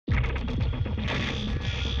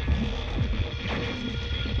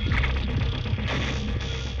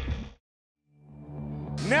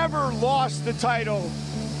never lost the title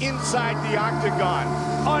inside the octagon.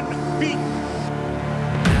 Unbeaten.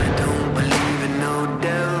 I don't believe in no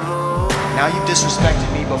devil. Now you disrespected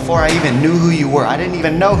me before I even knew who you were. I didn't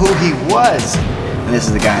even know who he was. And this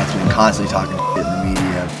is the guy that's been constantly talking shit in the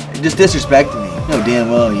media. Just disrespecting me. You know damn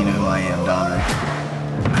well you know who I am, Dominic.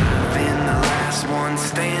 I've been the last one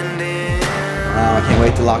standing. I can't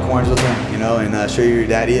wait to lock horns with him, you know, and show you who your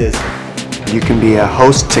daddy is. You can be a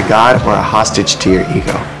host to God or a hostage to your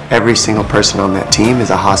ego. Every single person on that team is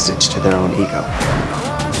a hostage to their own ego.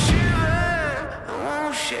 I won't shiver, I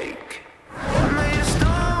won't shake. I'm made of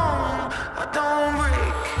stone, I don't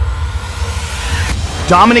break.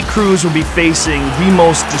 Dominick Cruz will be facing the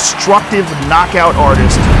most destructive knockout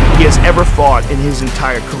artist he has ever fought in his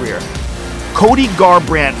entire career. Cody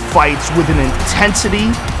Garbrandt fights with an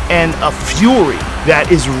intensity and a fury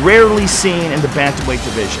that is rarely seen in the bantamweight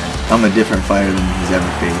division. I'm a different fighter than he's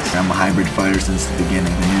ever faced. I'm a hybrid fighter since the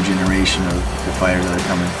beginning, the new generation of the fighters that are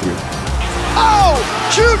coming through. Oh,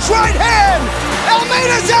 huge right hand!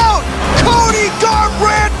 Almeida's out! Cody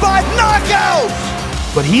Garbrandt by knockout!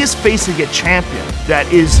 But he is facing a champion that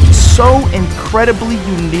is so incredibly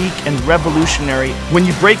unique and revolutionary. When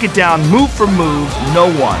you break it down move for move,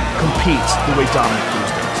 no one competes the way Dominick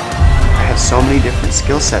Cruz does. I have so many different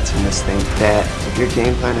skill sets in this thing that if your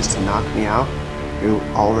game plan is to knock me out, you're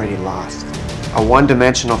already lost. A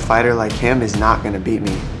one-dimensional fighter like him is not going to beat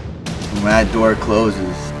me. When that door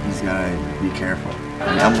closes, he's got to be careful.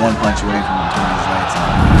 I mean, I'm one punch away from turning his lights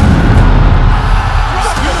on.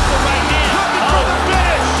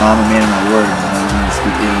 I'm a man of my word. You're going to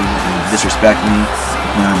speak ill and disrespect me.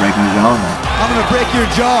 You're going to break my jaw. I'm going to break your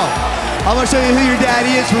jaw. I'm going to show you who your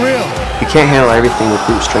daddy is for real. You can't handle everything with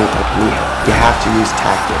brute strength like me. You have to use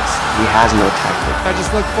tactics. He has no tactic. I just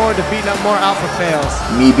look forward to beating up more alpha fails.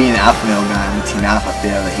 Me being an alpha male guy, I'm a team alpha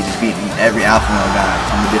fail. He just beating every alpha male guy.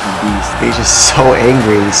 I'm a different beast. He's just so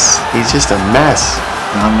angry. He's just a mess.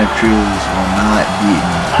 Dominick Cruz will not beat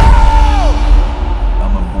me.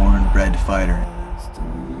 I'm a born-bred fighter.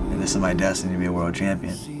 And this is my destiny to be a world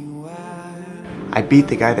champion. I beat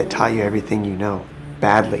the guy that taught you everything you know,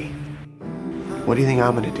 badly. What do you think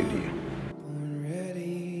I'm gonna do?